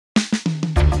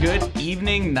Good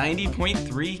evening,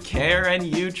 90.3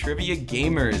 KRNU Trivia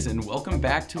Gamers, and welcome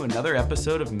back to another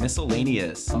episode of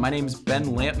Miscellaneous. My name's Ben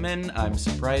Lampman. I'm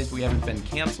surprised we haven't been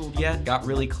canceled yet. Got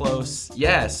really close.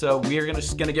 Yeah, so we're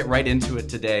just gonna get right into it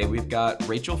today. We've got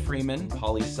Rachael Freeman,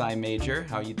 poli-sci major.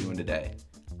 How are you doing today?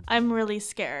 I'm really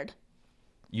scared.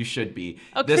 You should be.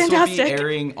 Oh, this fantastic. will be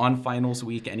airing on finals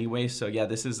week anyway, so yeah,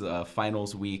 this is a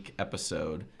finals week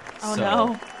episode. Oh, so,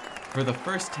 no. For the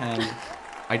first 10,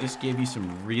 I just gave you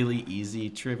some really easy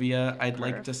trivia, I'd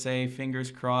like to say,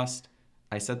 fingers crossed.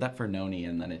 I said that for Noni,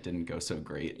 and then it didn't go so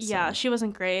great. So. Yeah, she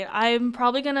wasn't great. I'm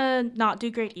probably going to not do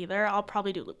great either. I'll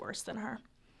probably do worse than her.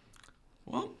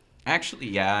 Well, actually,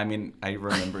 yeah, I mean, I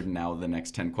remembered now the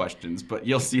next 10 questions, but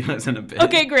you'll see those in a bit.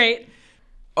 Okay, great.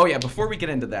 Oh, yeah, before we get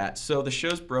into that, so the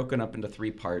show's broken up into 3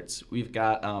 parts. We've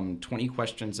got 20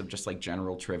 questions of just, like,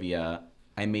 general trivia.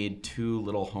 I made 2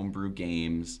 little homebrew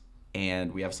games.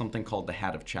 And we have something called the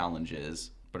Hat of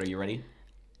Challenges. But are you ready?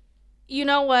 You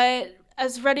know what?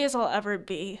 As ready as I'll ever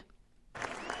be.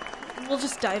 We'll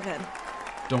just dive in.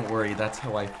 Don't worry. That's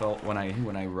how I felt when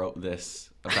I wrote this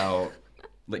about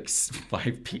like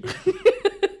 5 p.m.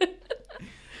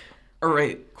 All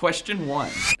right. Question 1.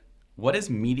 What is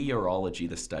meteorology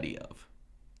the study of?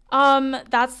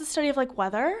 That's the study of like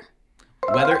weather.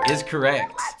 Weather is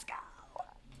correct. Let's go.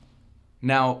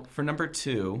 Now, for number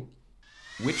 2.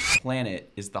 Which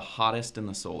planet is the hottest in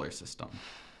the solar system?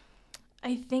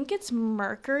 I think it's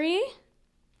Mercury.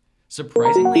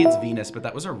 Surprisingly, it's Venus, but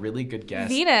that was a really good guess.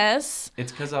 Venus?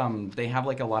 It's because they have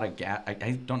like a lot of gas.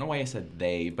 I don't know why I said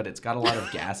they, but it's got a lot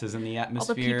of gases in the atmosphere.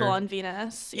 All the people on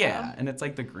Venus. Yeah, and it's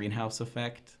like the greenhouse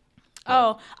effect.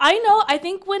 Oh, I know. I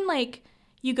think when like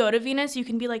you go to Venus, you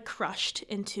can be like crushed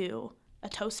into a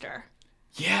toaster.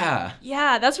 Yeah.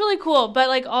 Yeah, that's really cool. But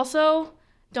like also,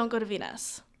 don't go to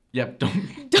Venus. Yep,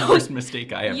 don't. The worst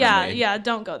mistake I ever made. Yeah,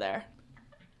 don't go there.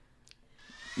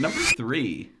 Number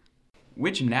 3.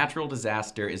 Which natural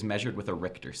disaster is measured with a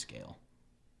Richter scale?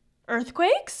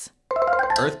 Earthquakes?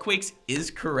 Earthquakes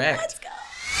is correct. Let's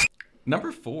go.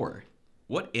 Number 4.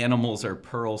 What animals are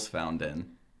pearls found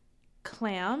in?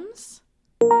 Clams?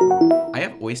 I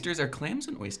have oysters. Are clams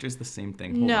and oysters the same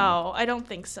thing? Hold on. I don't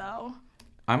think so.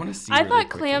 I'm going to see I really thought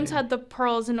quickly. clams had the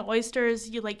pearls and oysters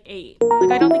you like ate.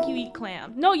 Like I don't think you eat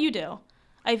clam. No, you do.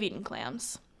 I've eaten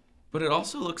clams. But it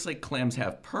also looks like clams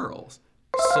have pearls.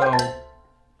 So,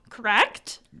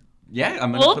 Correct? yeah,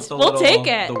 I'm going to put the we'll take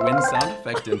it. the wind sound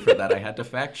effect in for that. I had to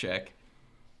fact check.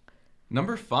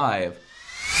 Number 5.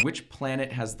 Which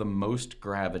planet has the most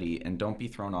gravity? And don't be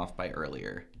thrown off by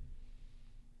earlier.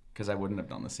 Because I wouldn't have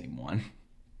done the same one.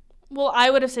 Well, I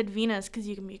would have said Venus because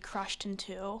you can be crushed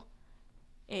into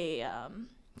a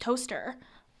toaster.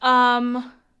 What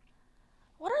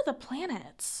are the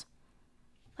planets?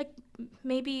 Like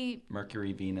maybe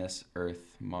Mercury, Venus,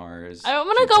 Earth, Mars. I'm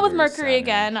gonna go with Jupiter, Mercury Saturn.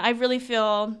 again. I really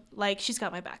feel like she's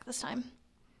got my back this time.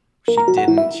 She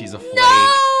didn't. She's a flake.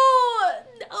 No!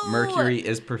 Mercury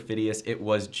is perfidious. It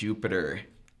was Jupiter.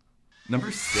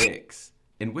 Number 6.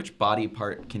 In which body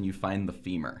part can you find the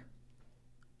femur?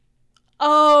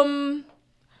 I'm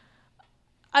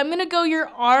gonna go your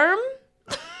arm.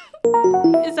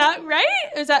 Is that right?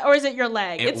 Or is it your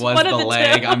leg? It's was one the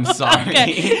leg. 2. I'm sorry.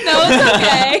 Okay. No,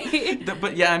 it's okay.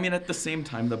 But yeah, I mean, at the same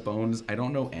time, the bones, I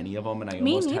don't know any of them, and I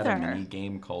Me almost had a neither. mini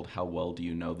game called How Well Do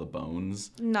You Know the Bones?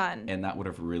 None. And that would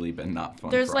have really been not fun.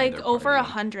 There's for like either over party.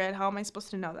 100. How am I supposed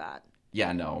to know that?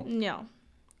 Yeah, no. No.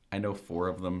 I know 4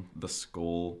 of them: the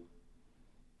skull,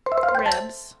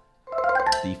 Ribs.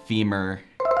 the femur,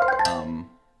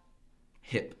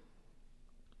 hip.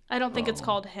 I don't think it's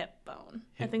called hip bone.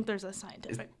 I think there's a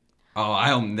scientific. Oh,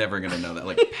 I'm never gonna know that.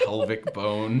 Like pelvic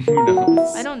bone. Who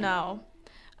knows? I don't know.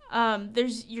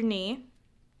 There's your knee.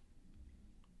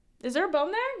 Is there a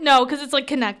bone there? No, because it's like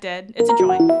connected. It's a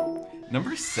joint.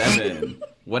 Number 7.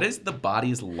 What is the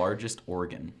body's largest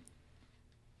organ?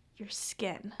 Your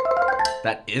skin.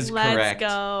 That is Let's correct.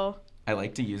 go. I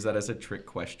like to use that as a trick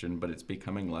question, but it's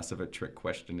becoming less of a trick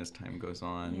question as time goes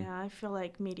on. Yeah, I feel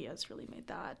like media's really made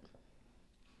that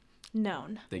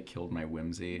known. They killed my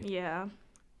whimsy. Yeah.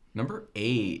 Number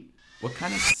 8. What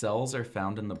kind of cells are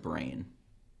found in the brain?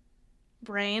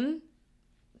 Brain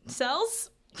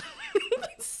cells?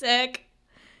 Sick.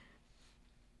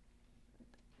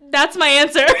 That's my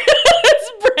answer.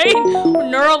 It's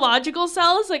brain. Neurological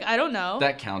cells? Like, I don't know.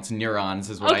 That counts. Neurons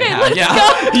is what Okay, I have. let's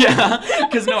Yeah. Yeah.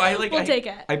 Because no, We'll take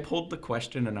it. I pulled the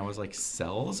question and I was like,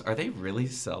 cells? Are they really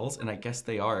cells? And I guess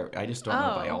they are. I just don't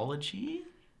know biology.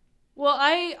 Well,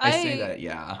 I say that,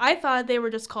 yeah. I thought they were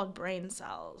just called brain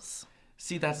cells.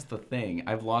 See, that's the thing.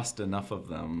 I've lost enough of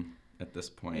them at this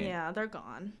point. Yeah, they're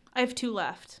gone. I have 2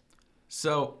 left.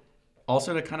 So,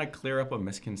 Also, to kind of clear up a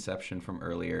misconception from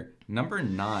earlier, number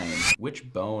 9,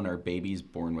 which bone are babies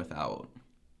born without?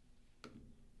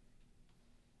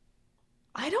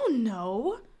 I don't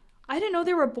know. I didn't know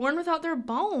they were born without their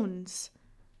bones.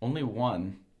 Only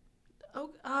one.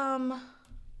 Oh,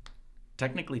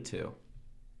 Technically 2.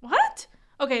 what?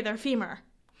 Okay, their femur.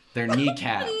 Their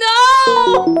kneecap.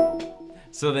 No!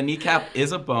 So the kneecap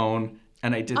is a bone,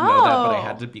 and I did know that, but I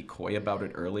had to be coy about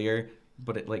it earlier.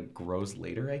 But it, like, grows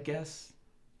later, I guess.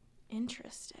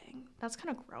 Interesting. That's kind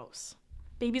of gross.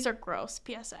 Babies are gross,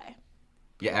 PSA.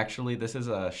 Yeah, actually, this is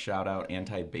a shout-out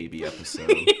anti-baby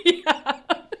episode. Yeah.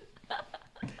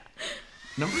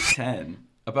 Number 10.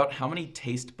 About how many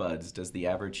taste buds does the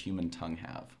average human tongue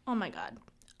have? Oh my god.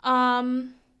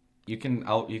 You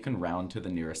can round to the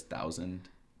nearest 1,000.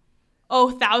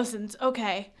 Oh, thousands.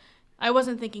 Okay. I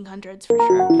wasn't thinking hundreds for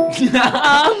sure.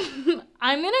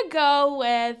 I'm gonna go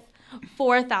with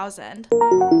 4,000.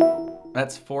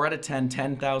 That's 4 out of 10.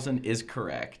 10,000 is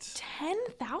correct.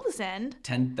 10,000?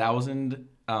 10,000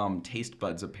 taste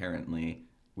buds, apparently,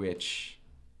 which,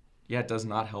 yeah, it does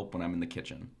not help when I'm in the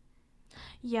kitchen.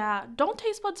 Yeah. Don't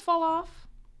taste buds fall off?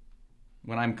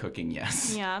 When I'm cooking,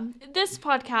 yes. Yeah. This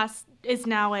podcast is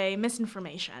now a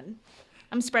misinformation.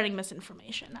 I'm spreading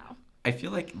misinformation now. I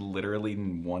feel like literally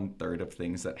 1/3 of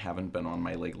things that haven't been on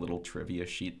my like little trivia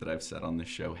sheet that I've said on the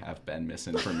show have been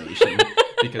misinformation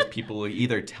because people will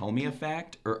either tell me a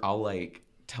fact or I'll like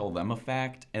tell them a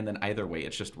fact, and then either way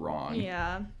it's just wrong.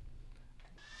 Yeah.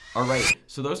 All right,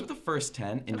 so those were the first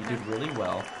 10, and you did really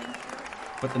well.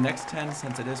 But the next 10,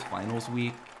 since it is finals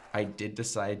week, I did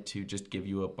decide to just give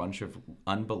you a bunch of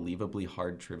unbelievably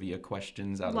hard trivia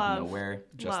questions out of nowhere,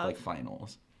 just like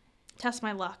finals. Test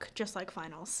my luck, just like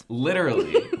finals.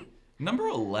 Literally. Number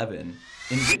 11.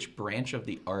 In which branch of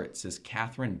the arts is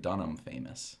Katherine Dunham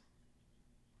famous?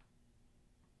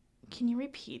 Can you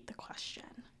repeat the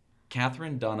question?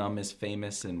 Katherine Dunham is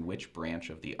famous in which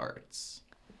branch of the arts?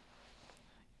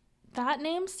 That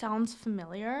name sounds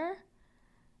familiar.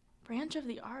 Branch of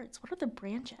the arts. What are the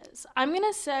branches? I'm going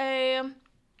to say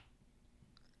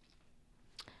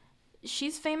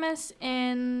she's famous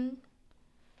in,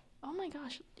 oh my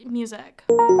gosh, music.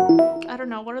 I don't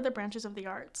know. What are the branches of the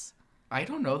arts? I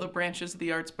don't know the branches of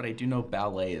the arts, but I do know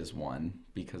ballet is one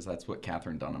because that's what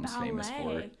Katherine Dunham's famous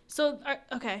for. So,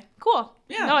 okay, cool.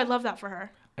 Yeah. No, I love that for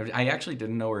her. I actually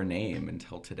didn't know her name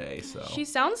until today, so. She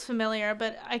sounds familiar,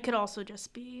 but I could also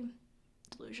just be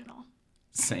delusional.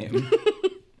 Same.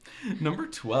 Number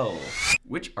 12.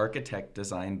 Which architect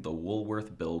designed the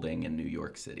Woolworth Building in New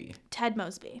York City? Ted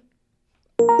Mosby.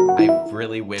 I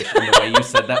really wish, and the way you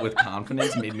said that with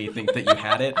confidence made me think that you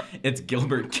had it. It's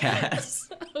Gilbert Cass.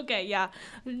 Okay, yeah.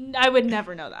 I would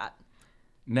never know that.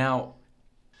 Now,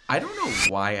 I don't know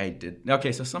why I did.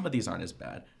 Okay, so some of these aren't as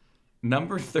bad.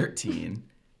 Number 13.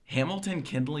 Hamilton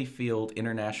Kindley Field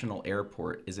International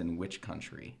Airport is in which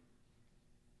country?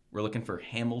 We're looking for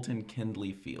Hamilton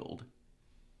Kindley Field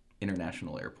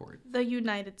International Airport. The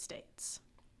United States.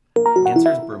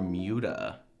 Answer is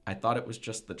Bermuda. I thought it was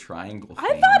just the triangle thing.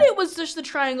 I thought it was just the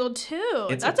triangle, too.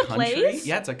 That's a place?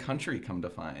 Yeah, it's a country, come to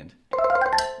find.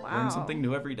 Wow. Learn something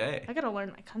new every day. I gotta learn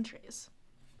my countries.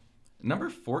 Number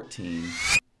 14.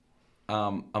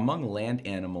 Among land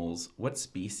animals, what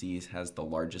species has the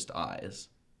largest eyes?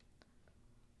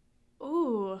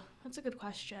 Ooh, that's a good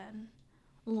question.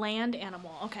 Land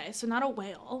animal. Okay, so not a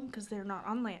whale, because they're not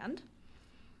on land.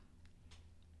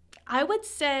 I would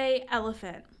say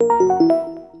elephant.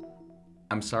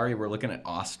 I'm sorry, we're looking at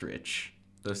ostrich.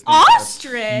 Those things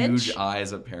Ostrich? have huge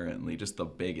eyes, apparently. Just the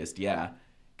biggest, yeah.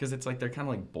 Because it's like they're kind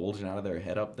of like bulging out of their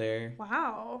head up there.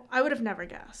 Wow. I would have never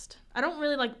guessed. I don't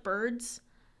really like birds,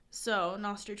 so an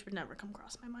ostrich would never come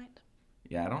across my mind.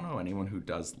 Yeah, I don't know anyone who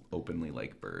does openly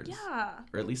like birds. Yeah.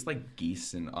 Or at least like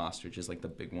geese and ostriches, like the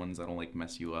big ones that'll like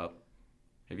mess you up.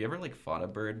 Have you ever like fought a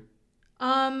bird?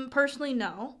 Personally,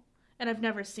 no. And I've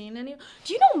never seen any.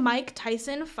 Do you know Mike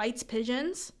Tyson fights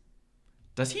pigeons?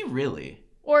 Does he really?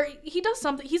 Or he does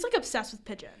something. He's like obsessed with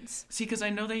pigeons. See, because I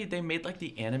know they made like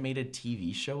the animated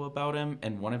TV show about him,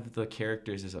 and one of the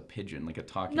characters is a pigeon, like a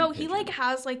talking pigeon. No, he like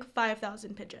has like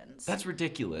 5,000 pigeons. That's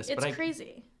ridiculous. It's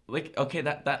crazy. Like, okay,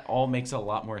 that all makes a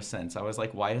lot more sense. I was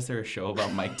like, why is there a show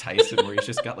about Mike Tyson where he's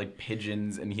just got like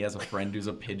pigeons and he has a friend who's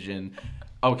a pigeon?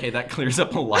 Okay, that clears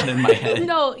up a lot in my head.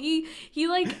 No, he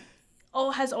like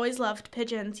has always loved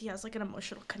pigeons. He has like an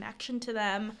emotional connection to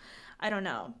them. I don't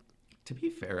know. To be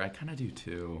fair, I kind of do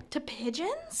too. To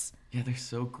pigeons? Yeah, they're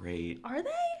so great. Are they?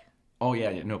 Oh,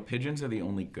 yeah. No, pigeons are the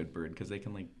only good bird because they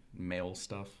can, like, mail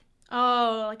stuff.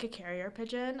 Oh, like a carrier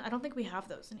pigeon? I don't think we have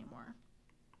those anymore.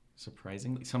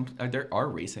 Surprisingly. There are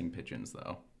racing pigeons,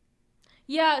 though.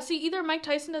 Yeah, see, either Mike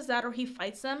Tyson does that or he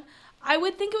fights them. I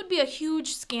would think it would be a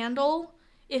huge scandal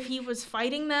if he was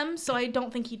fighting them, so I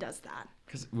don't think he does that.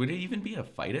 Because would it even be a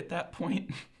fight at that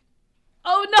point?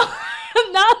 Oh,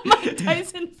 no, not Mike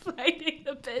Tyson fighting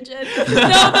the pigeon.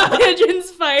 No, the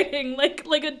pigeon's fighting, like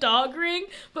a dog ring,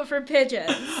 but for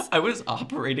pigeons. I was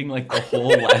operating like the whole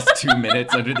last 2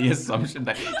 minutes under the assumption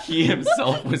that he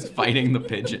himself was fighting the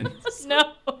pigeons.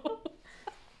 No.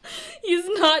 He's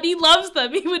not. He loves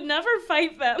them. He would never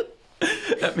fight them.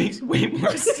 That makes way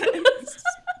more sense.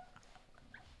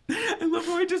 I love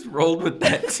how I just rolled with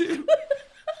that, too.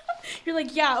 You're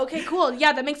like, yeah, okay, cool.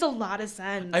 Yeah, that makes a lot of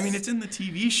sense. I mean, it's in the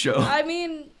TV show. I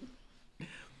mean,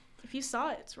 if you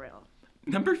saw it, it's real.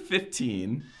 Number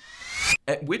 15.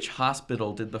 At which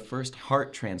hospital did the first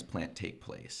heart transplant take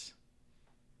place?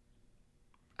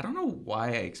 I don't know why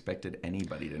I expected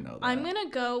anybody to know that. I'm going to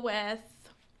go with,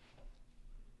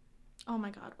 oh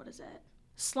my God, what is it?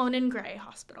 Sloan and Gray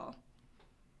Hospital.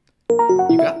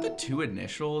 You got the 2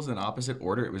 initials in opposite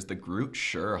order. It was the Groot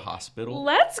Sure Hospital.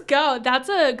 Let's go. That's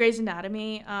a Grey's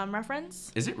Anatomy reference.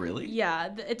 Is it really? Yeah,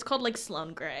 it's called like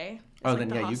Sloan Gray. It's Oh, like then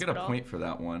the yeah, hospital. you get a point for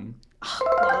that one.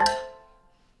 Love.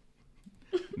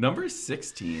 Number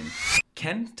 16.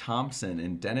 Ken Thompson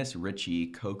and Dennis Ritchie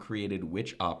co-created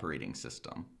which operating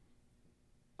system?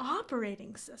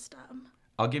 Operating system.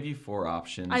 I'll give you 4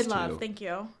 options. I love, thank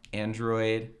you.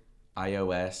 Android,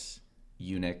 iOS,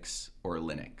 Unix, or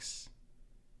Linux.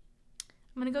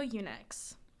 I'm going to go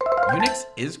Unix. Unix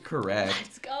is correct.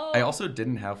 Let's go. I also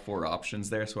didn't have 4 options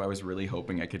there, so I was really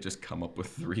hoping I could just come up with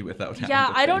 3 without having Yeah,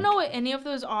 to I don't think. know what any of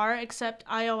those are except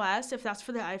iOS. If that's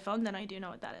for the iPhone, then I do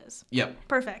know what that is. Yep.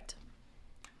 Perfect.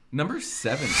 Number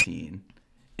 17.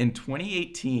 In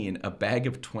 2018, a bag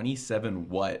of 27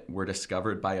 what were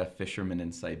discovered by a fisherman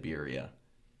in Siberia?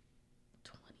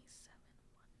 27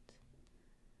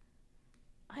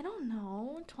 what? I don't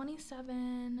know.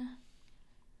 27...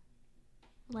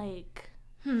 Like...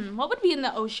 what would be in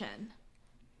the ocean?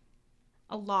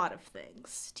 A lot of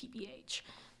things, TBH.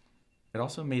 It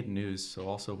also made news, so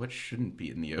also what shouldn't be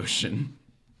in the ocean?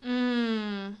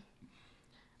 I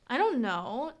don't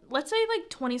know. Let's say like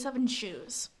 27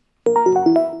 shoes.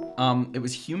 It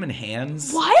was human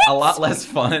hands. What? A lot less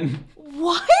fun.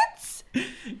 What?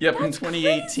 Yep, in That's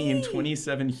 2018, crazy.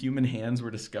 27 human hands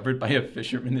were discovered by a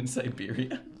fisherman in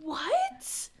Siberia.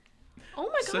 What? Oh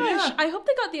my So, gosh. yeah. I hope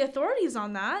they got the authorities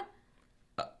on that.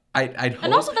 I'd hope.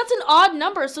 And also, that's an odd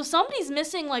number, so somebody's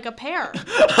missing like a pair.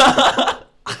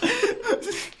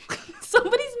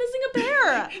 Somebody's missing a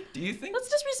pair. Do you think That's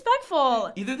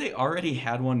disrespectful. either they already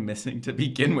had one missing to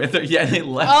begin with, or yeah, they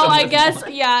left Oh, them I with guess,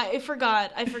 one? yeah, I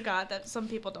forgot that some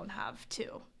people don't have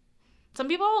 2. Some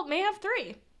people may have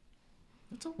 3.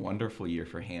 It's a wonderful year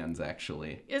for hands,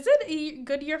 actually. Is it a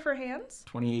good year for hands?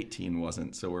 2018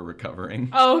 wasn't, so we're recovering.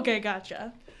 Oh, okay,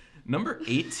 gotcha. Number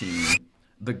 18.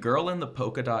 The girl in the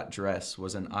polka dot dress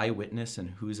was an eyewitness in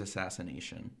whose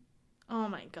assassination? Oh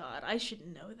my god, I should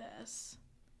know this.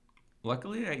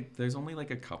 Luckily, there's only like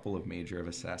a couple of major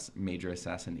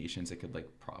assassinations it could like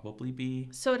probably be.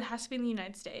 So it has to be in the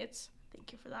United States.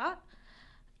 Thank you for that.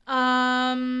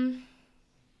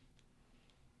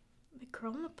 The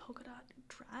girl in the polka dot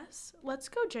dress? Let's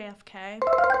go JFK.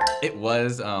 It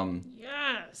was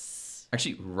Yes.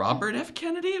 actually Robert F.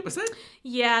 Kennedy. Was that?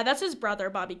 Yeah, that's his brother,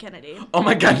 Bobby Kennedy. Oh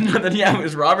my God! No, then yeah, it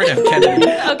was Robert F. Kennedy.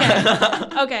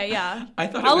 Okay, yeah. I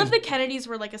thought all of the Kennedys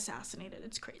were like assassinated.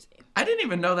 It's crazy. I didn't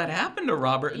even know that happened to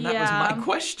Robert, and that was Yeah. my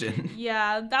question.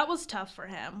 Yeah, that was tough for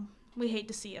him. We hate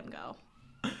to see him go.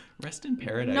 Rest in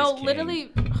paradise. No, King.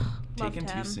 literally, loved Taken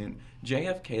him. too soon.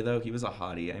 JFK though, he was a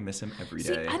hottie. I miss him every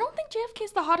day. See, I don't think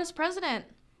JFK's the hottest president.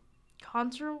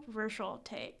 Controversial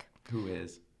take. Who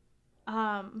is?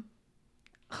 Oh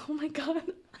my god.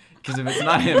 Because if it's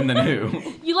not him, then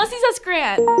who? Ulysses S.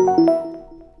 Grant.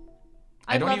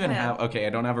 I don't love even him. have. Okay, I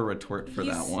don't have a retort for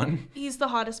that one. He's the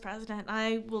hottest president.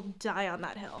 I will die on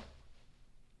that hill.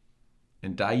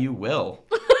 And die you will.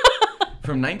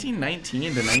 From 1919 to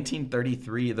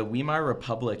 1933, the Weimar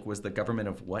Republic was the government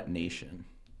of what nation?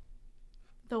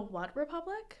 The what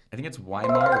republic? I think it's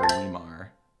Weimar or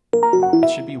Weimar. It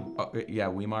should be,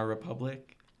 Weimar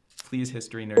Republic. Please,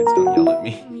 history nerds, don't yell at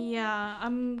me. Yeah,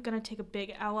 I'm gonna take a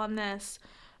big L on this.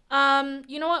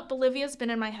 You know what? Bolivia's been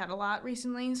in my head a lot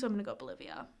recently, so I'm gonna go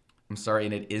Bolivia. I'm sorry,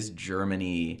 and it is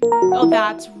Germany. Oh,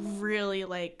 that's really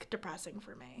like depressing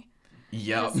for me.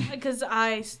 Yep. Because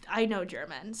I know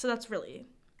German, so that's really,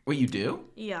 Wait, you do?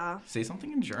 yeah. Say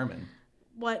something in German.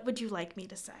 What would you like me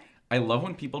to say? I love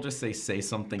when people just say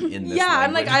something in this Yeah,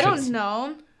 I'm language. like, I don't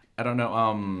know. I don't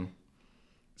know.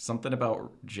 Something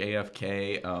about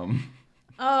JFK.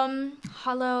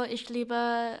 Hallo, ich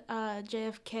liebe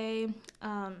JFK.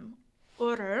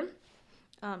 Oder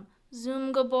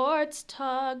zum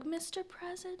Geburtstag, Mr.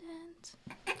 President.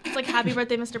 It's like Happy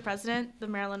Birthday, Mr. President, the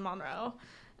Marilyn Monroe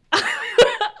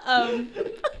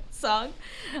song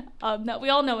that we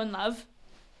all know and love.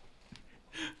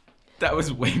 That was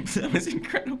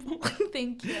incredible.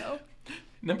 Thank you.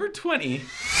 Number 20.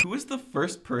 Who was the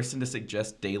first person to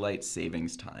suggest daylight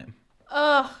savings time?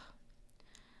 The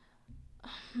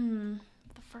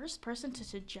first person to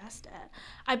suggest it.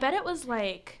 I bet it was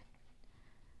like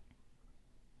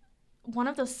one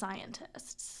of the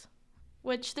scientists,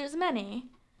 which there's many,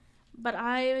 but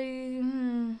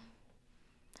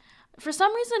for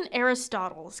some reason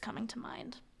Aristotle is coming to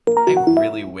mind. I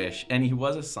really wish. And he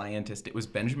was a scientist. It was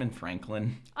Benjamin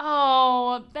Franklin.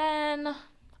 Oh, Ben.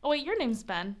 Oh, wait, your name's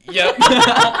Ben. Yep.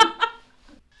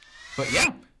 But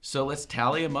yeah, so let's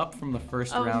tally them up from the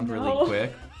first round really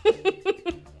quick.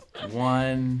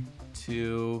 1,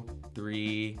 2,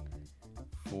 3,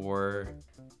 4,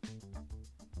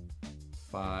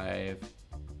 5,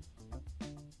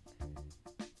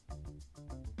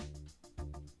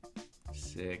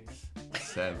 6,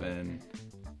 7.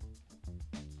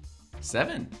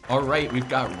 All right, we've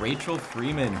got Rachael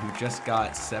Freeman, who just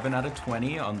got 7 out of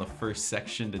 20 on the first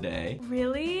section today.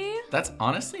 Really? That's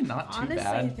honestly not too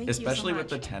bad, thank especially you so with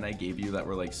the 10 I gave you that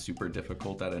were like super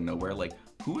difficult out of nowhere. Like,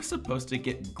 who was supposed to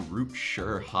get Groot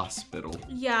Sure Hospital?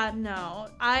 Yeah, no.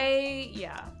 I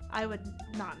would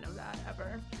not know that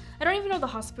ever. I don't even know the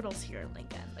hospitals here in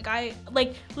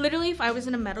Lincoln. Literally, if I was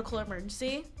in a medical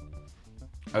emergency,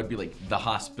 I would be like, the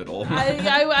hospital.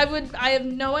 I have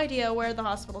no idea where the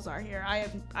hospitals are here.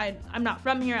 I'm not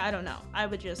from here. I don't know. I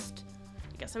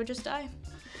guess I would just die.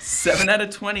 7 out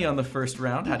of 20 on the first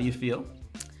round. How do you feel?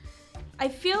 I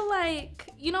feel like,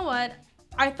 you know what?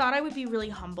 I thought I would be really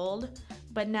humbled,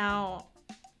 but now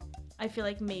I feel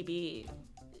like maybe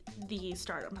the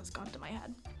stardom has gone to my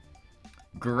head.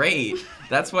 Great.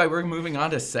 That's why we're moving on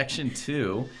to section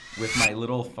 2 with my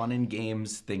little fun and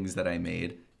games things that I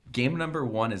made. Game number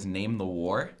 1 is Name the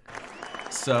War.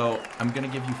 So I'm going to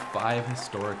give you 5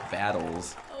 historic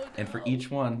battles. Oh, no. And for each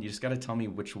one, you just got to tell me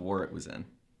which war it was in.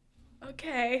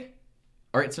 Okay.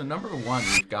 All right, so number 1,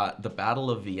 we've got the Battle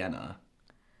of Vienna.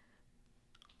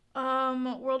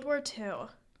 World War II.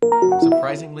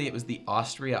 Surprisingly, it was the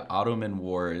Austria-Ottoman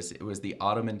Wars. It was the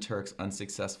Ottoman Turks'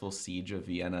 unsuccessful siege of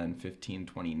Vienna in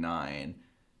 1529.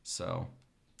 So.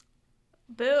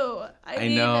 Boo. I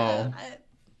mean, know.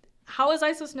 How was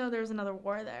I supposed to know there was another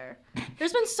war there?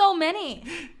 There's been so many.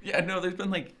 Yeah, no, there's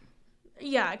been like...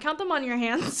 Yeah, count them on your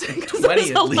hands.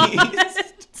 20 at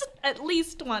least. At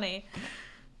least 20.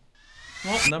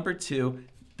 Well, number 2,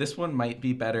 this one might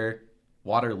be better.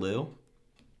 Waterloo.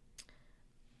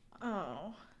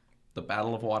 Oh. The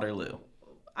Battle of Waterloo.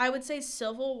 I would say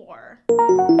Civil War.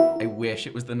 I wish.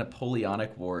 It was the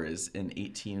Napoleonic Wars in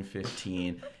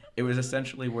 1815. It was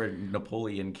essentially where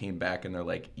Napoleon came back and they're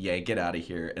like, yeah, get out of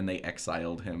here. And they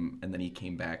exiled him and then he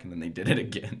came back and then they did it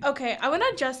again. Okay, I want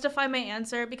to justify my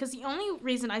answer because the only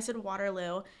reason I said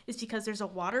Waterloo is because there's a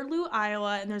Waterloo,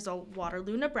 Iowa, and there's a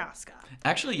Waterloo, Nebraska.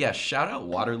 Actually, yeah, shout out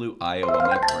Waterloo, Iowa.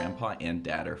 My grandpa and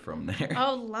dad are from there.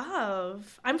 Oh,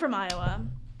 love. I'm from Iowa.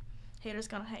 Haters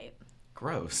gonna hate.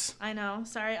 Gross. I know.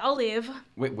 Sorry, I'll leave.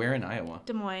 Wait, where in Iowa?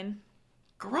 Des Moines.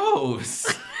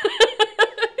 Gross.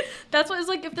 That's what it's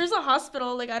like. If there's a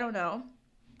hospital, like, I don't know.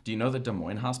 Do you know the Des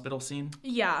Moines hospital scene?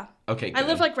 Yeah. Okay, good. I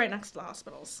live, like, right next to the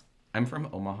hospitals. I'm from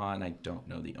Omaha, and I don't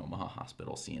know the Omaha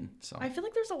hospital scene, so... I feel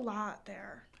like there's a lot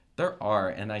there. There are,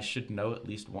 and I should know at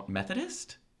least one.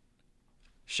 Methodist?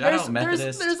 Shout out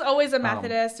Methodist. There's always a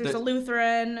Methodist. There's a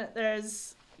Lutheran.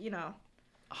 There's, you know...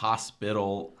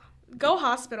 Hospital. Go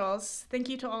hospitals. Thank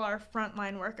you to all our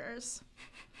frontline workers.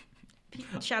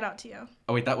 Shout out to you.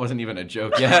 Oh, wait, that wasn't even a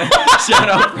joke. Yeah. Shout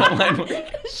out frontline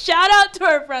workers. Shout out to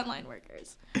our frontline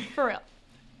workers. For real.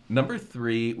 Number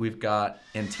 3, we've got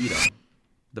Antietam.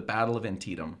 The Battle of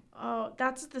Antietam. Oh,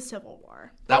 that's the Civil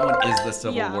War. That one is the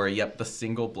Civil War. Yep, the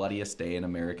single bloodiest day in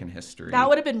American history. That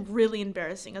would have been really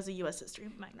embarrassing as a U.S. history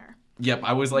minor. Yep,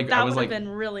 I was like... That would have been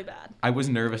really bad. I was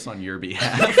nervous on your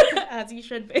behalf. As you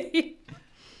should be.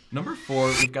 Number 4,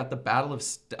 we've got the Battle of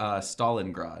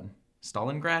Stalingrad.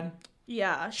 Stalingrad?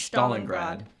 Yeah,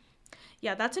 Stalingrad.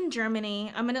 Yeah, that's in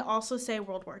Germany. I'm going to also say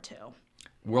World War II.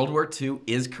 World War II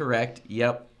is correct.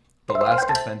 Yep. The last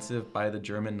offensive by the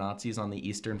German Nazis on the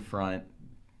Eastern Front.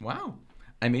 Wow.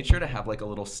 I made sure to have like a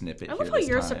little snippet here. I love how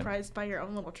you're surprised by your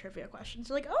own little trivia questions.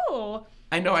 You're like, oh,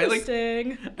 I know.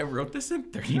 interesting. I wrote this in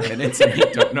 30 minutes and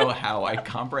I don't know how I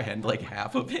comprehend like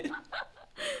half of it.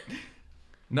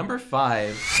 Number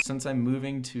 5, since I'm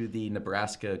moving to the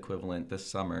Nebraska equivalent this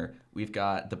summer, we've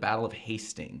got the Battle of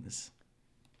Hastings.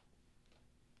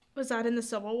 Was that in the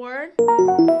Civil War?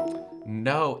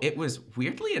 No, it was,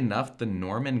 weirdly enough, the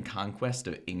Norman conquest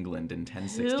of England in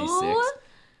 1066. Who?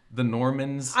 The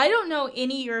Normans. I don't know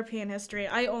any European history.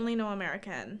 I only know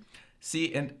American.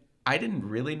 See, and I didn't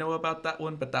really know about that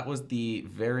one, but that was the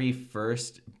very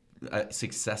first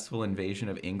successful invasion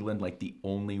of England, like the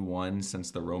only one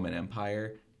since the Roman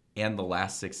Empire, and the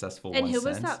last successful one And who since.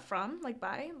 was that from? Like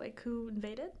by? Like who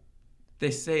invaded?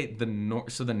 They say the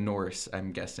Norse,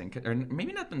 I'm guessing. Or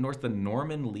maybe not the Norse, the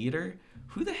Norman leader.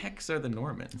 Who the heck are the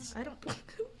Normans? I don't.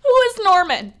 Who is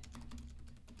Norman?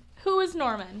 Who is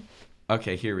Norman?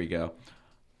 Okay, here we go.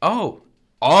 Oh,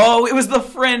 it was the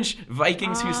French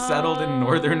Vikings who settled in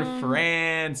northern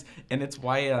France. And it's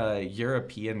why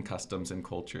European customs and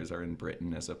cultures are in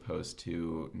Britain as opposed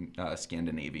to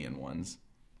Scandinavian ones.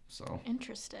 So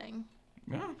Interesting.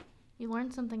 Yeah. You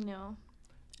learn something new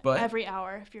But every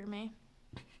hour if you're me.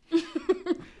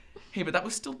 hey, but that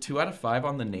was still 2 out of 5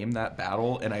 on the Name That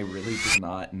Battle, and I really did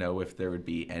not know if there would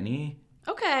be any.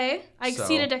 Okay. I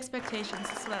exceeded expectations.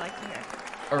 That's what I like to hear.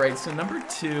 All right, so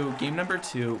game number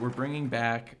 2, we're bringing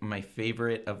back my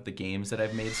favorite of the games that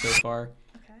I've made so far.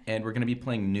 Okay. And we're going to be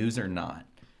playing News or Not.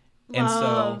 And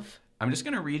so I'm just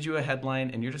going to read you a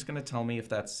headline, and you're just going to tell me if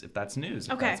that's news.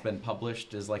 If that's been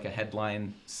published as like a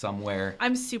headline somewhere.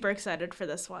 I'm super excited for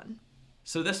this one.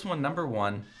 So this one, number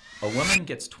 1, a woman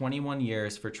gets 21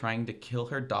 years for trying to kill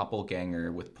her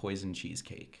doppelganger with poison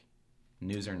cheesecake.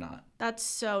 News or not? That's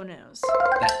so news.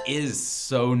 That is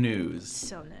so news.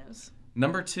 So news.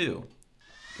 Number 2,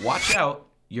 watch out,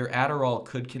 your Adderall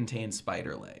could contain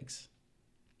spider legs.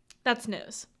 That's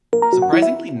news.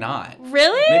 Surprisingly not.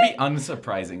 Really? Maybe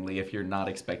unsurprisingly if you're not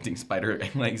expecting spider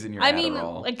legs in your Adderall. mean,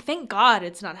 like, thank God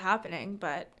it's not happening,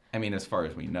 but... I mean, as far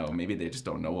as we know, maybe they just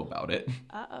don't know about it.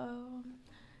 Uh-oh.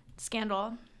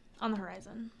 Scandal on the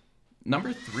horizon.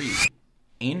 Number 3,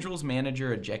 Angels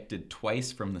manager ejected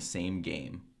twice from the same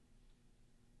game.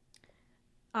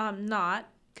 Not,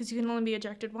 because you can only be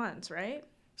ejected once, right?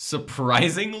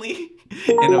 Surprisingly,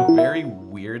 in a very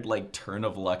weird, like, turn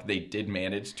of luck, they did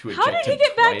manage to eject him How did he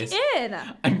get twice. back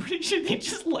in? I'm pretty sure they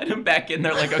just let him back in.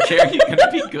 They're like, okay, are you going to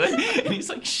be good? And he's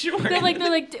like, sure. They're like,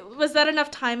 was that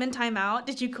enough time and time out?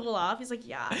 Did you cool off? He's like,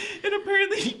 yeah. And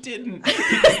apparently he didn't.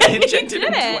 Because they ejected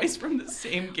him didn't. twice from the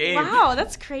same game. Wow,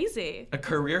 that's crazy. A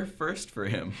career first for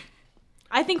him.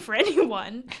 I think for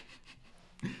anyone.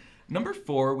 Number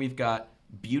 4, we've got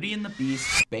Beauty and the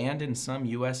Beast banned in some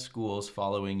U.S. schools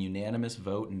following unanimous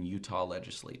vote in Utah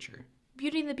legislature.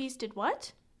 Beauty and the Beast did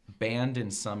what? Banned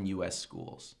in some U.S.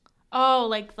 schools. Oh,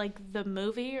 like the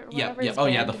movie or whatever? Yeah. is Oh,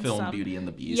 yeah, banned the in film some... Beauty and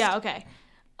the Beast. Yeah, okay.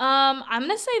 I'm going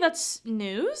to say that's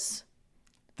news.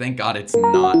 Thank God it's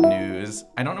not news.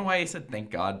 I don't know why I said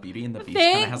thank God. Beauty and the Beast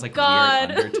kind of has like God.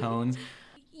 weird undertones.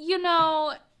 You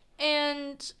know,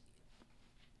 and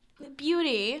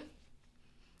Beauty,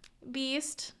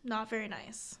 Beast, not very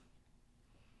nice.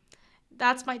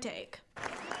 That's my take.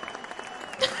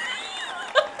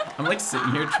 I'm like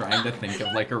sitting here trying to think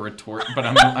of like a retort, but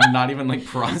I'm not even like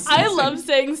processing. I love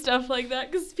saying stuff like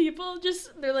that because people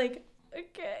just, they're like,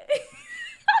 okay.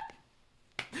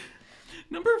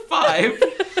 Number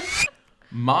 5,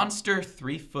 monster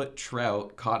 3-foot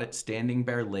trout caught at Standing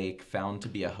Bear Lake found to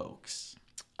be a hoax.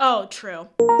 Oh, true.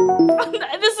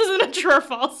 This isn't a true or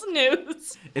false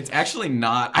news. It's actually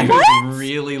not. I was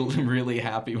really, really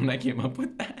happy when I came up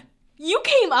with that. You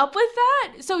came up with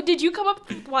that? So did you come up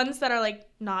with ones that are like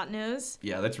not news?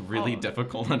 Yeah, that's really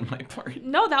difficult on my part.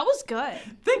 No, that was good.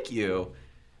 Thank you.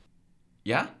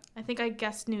 Yeah? I think I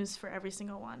guessed news for every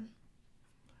single one.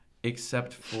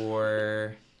 Except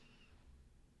for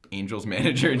Angels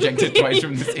manager ejected twice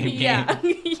from the same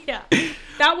game. Yeah.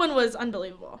 That one was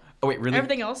unbelievable. Oh, wait, really?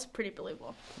 Everything else, pretty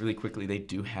believable. Really quickly, they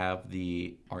do have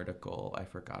the article. I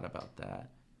forgot about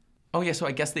that. Oh, yeah, so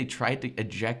I guess they tried to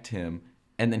eject him,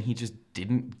 and then he just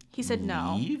didn't He said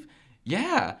no. leave?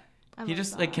 Yeah. He love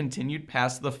just that. like continued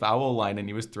past the foul line, and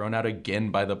he was thrown out again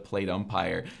by the plate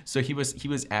umpire. So he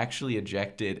was actually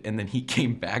ejected, and then he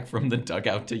came back from the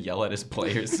dugout to yell at his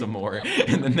players some more.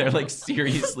 And then they're like,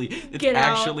 seriously, it's Get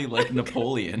out. actually like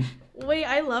Napoleon. Wait,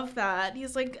 I love that.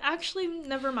 He's like, actually,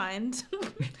 never mind.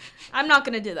 I'm not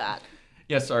going to do that.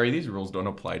 Yeah, sorry, these rules don't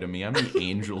apply to me. I'm the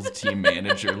Angels team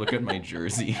manager. Look at my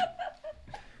jersey.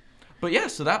 But yeah,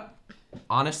 so that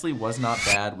honestly was not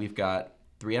bad. We've got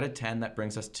 3 out of 10. That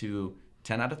brings us to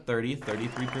 10 out of 30,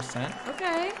 33%.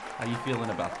 Okay. How you feeling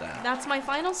about that? That's my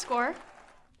final score.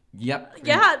 Yep.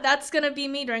 Yeah, that's going to be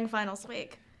me during finals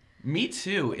week. Me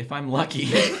too, if I'm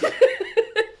lucky.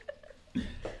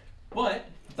 But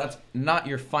That's not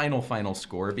your final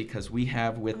score because we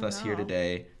have with us here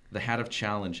today the Hat of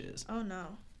Challenges. Oh, no.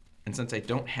 And since I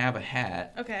don't have a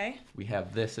hat, okay, we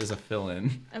have this as a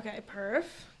fill-in. Okay, perf.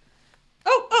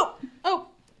 Oh,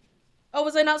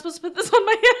 was I not supposed to put this on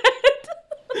my head?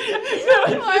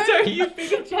 Sorry, you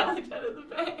pick a challenge out of the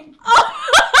bag.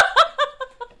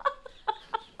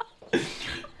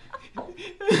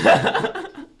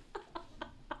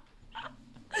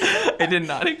 I did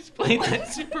not explain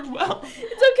that super well. It's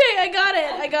okay, I got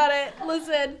it.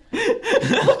 Listen,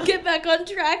 we'll get back on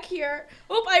track here.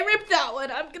 Oh, I ripped that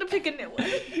one. I'm gonna pick a new one.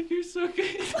 You're so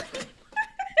good.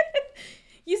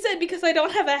 You said because I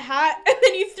don't have a hat, and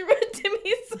then you threw it to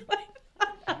me, so I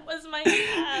thought that was my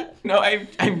hat. No,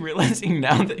 I'm realizing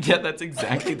now that, that's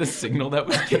exactly the signal that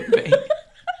was given.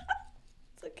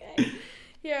 It's okay.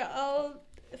 Here,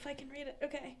 if I can read it.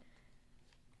 Okay.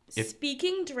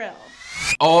 Speaking drill.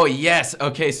 Oh, yes.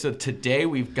 Okay, so today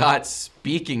we've got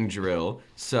speaking drill.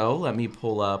 So let me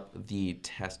pull up the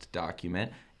test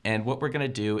document. And what we're going to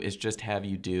do is just have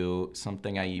you do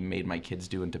something I made my kids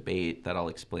do in debate that I'll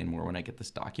explain more when I get this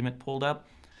document pulled up.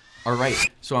 All right,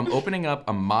 so I'm opening up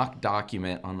a mock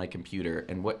document on my computer.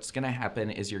 And what's going to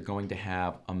happen is you're going to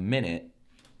have a minute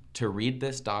to read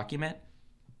this document,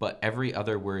 but every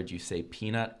other word you say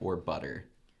peanut or butter.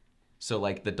 So,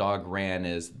 like, the dog ran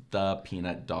is the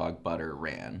peanut dog butter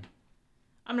ran.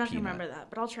 I'm not going to remember that,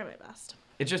 but I'll try my best.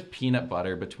 It's just peanut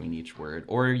butter between each word.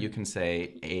 Or you can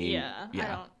say a... Yeah.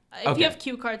 I don't... If you have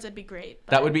cue cards, that'd be great.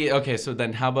 But... That would be... Okay, so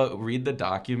then how about read the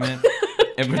document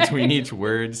and between each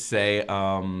word say...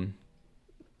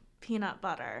 Peanut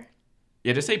butter.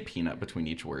 Yeah, just say peanut between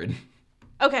each word.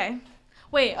 Okay.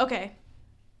 Wait, okay.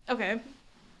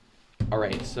 All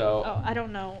right, so... Oh, I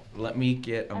don't know. Let me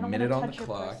get a minute on the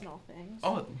clock. Things.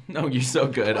 Oh, no, you're so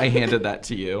good. I handed that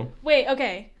to you. Wait,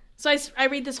 okay. So I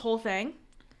read this whole thing?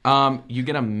 You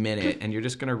get a minute, and you're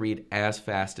just going to read as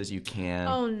fast as you can.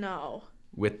 Oh, no.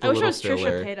 With the little filler. I wish it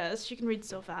was Trisha Paytas. She can read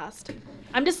so fast.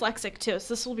 I'm dyslexic, too,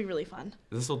 so this will be really fun.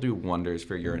 This will do wonders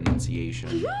for your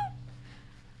enunciation.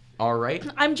 All right.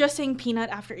 I'm just saying peanut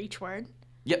after each word.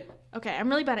 Yep. Okay, I'm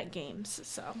really bad at games,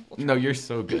 so... No, you're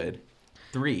so good.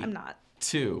 3. I'm not.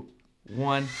 2,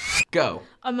 1, go.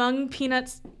 Among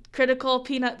peanuts, critical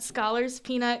peanut scholars,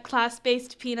 peanut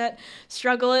class-based peanut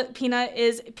struggle, peanut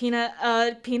is peanut,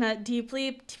 peanut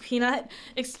deeply, peanut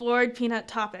explored, peanut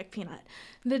topic, peanut.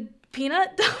 The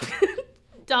peanut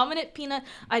dominant peanut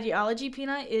ideology,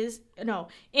 peanut is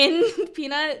in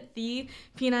peanut the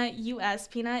peanut U.S.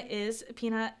 peanut is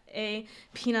peanut a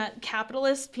peanut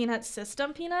capitalist peanut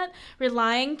system peanut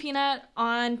relying peanut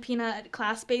on peanut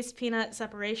class-based peanut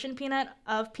separation peanut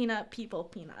of peanut people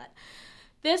peanut.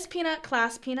 This peanut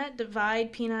class peanut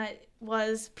divide peanut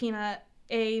was peanut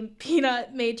a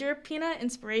peanut major peanut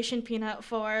inspiration peanut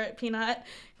for peanut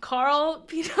Karl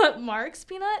peanut Marx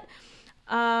peanut.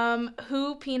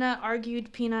 Who peanut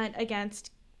argued peanut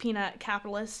against peanut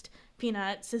capitalist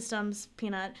peanut systems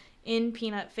peanut in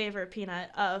peanut favor peanut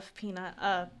of peanut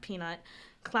peanut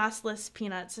classless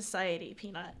peanut society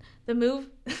peanut. The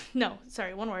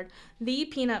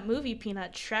peanut movie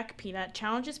peanut Shrek peanut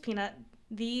challenges peanut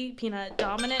the peanut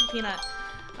dominant peanut.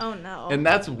 Oh no. And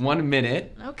that's 1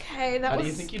 minute. Okay, How do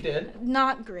you think you did?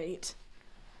 Not great.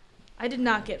 I did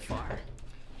not get far.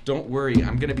 Don't worry,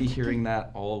 I'm gonna be hearing that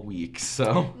all week,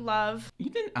 so. Love.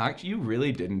 You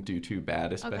really didn't do too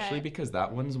bad, especially because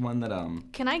that one's one that,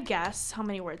 Can I guess how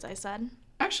many words I said?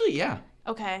 Actually, yeah.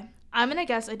 Okay, I'm gonna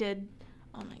guess I did,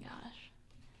 oh my gosh,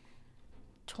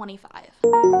 25.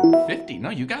 50,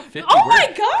 no, you got 50 oh words.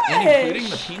 My gosh! And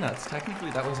including the peanuts, technically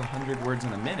that was 100 words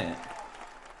in a minute.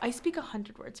 I speak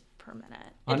 100 words per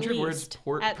minute. 100 words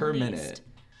per minute.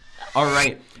 All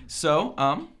right,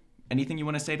 so, anything you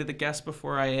want to say to the guests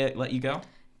before I let you go?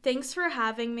 Thanks for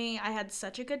having me. I had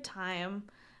such a good time.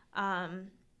 And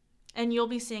you'll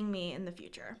be seeing me in the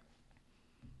future.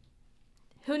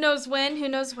 Who knows when, who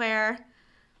knows where.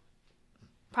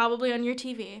 Probably on your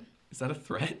TV. Is that a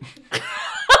threat?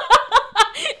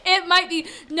 It might be.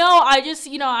 No, I just,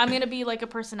 I'm going to be like a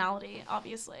personality,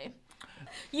 obviously.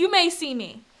 You may see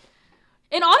me.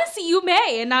 And honestly, you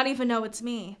may and not even know it's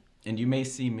me. And you may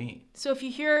see me. So if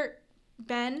you hear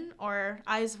Ben or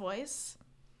I's voice,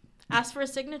 ask for a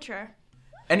signature.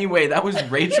 Anyway, that was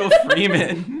Rachael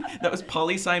Freeman. That was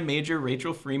poli-sci major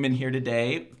Rachael Freeman here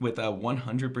today with a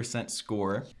 100%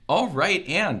 score. All right,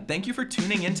 and thank you for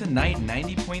tuning in tonight,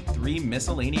 90.3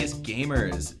 Miscellaneous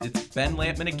Gamers. It's Ben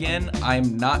Lampman again.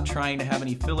 I'm not trying to have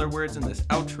any filler words in this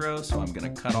outro, so I'm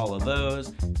going to cut all of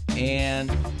those.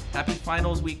 And happy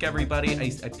finals week, everybody. I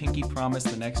pinky promise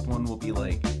the next one will be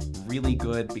like really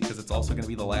good because it's also going to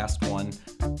be the last one.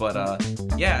 But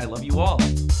yeah, I love you all.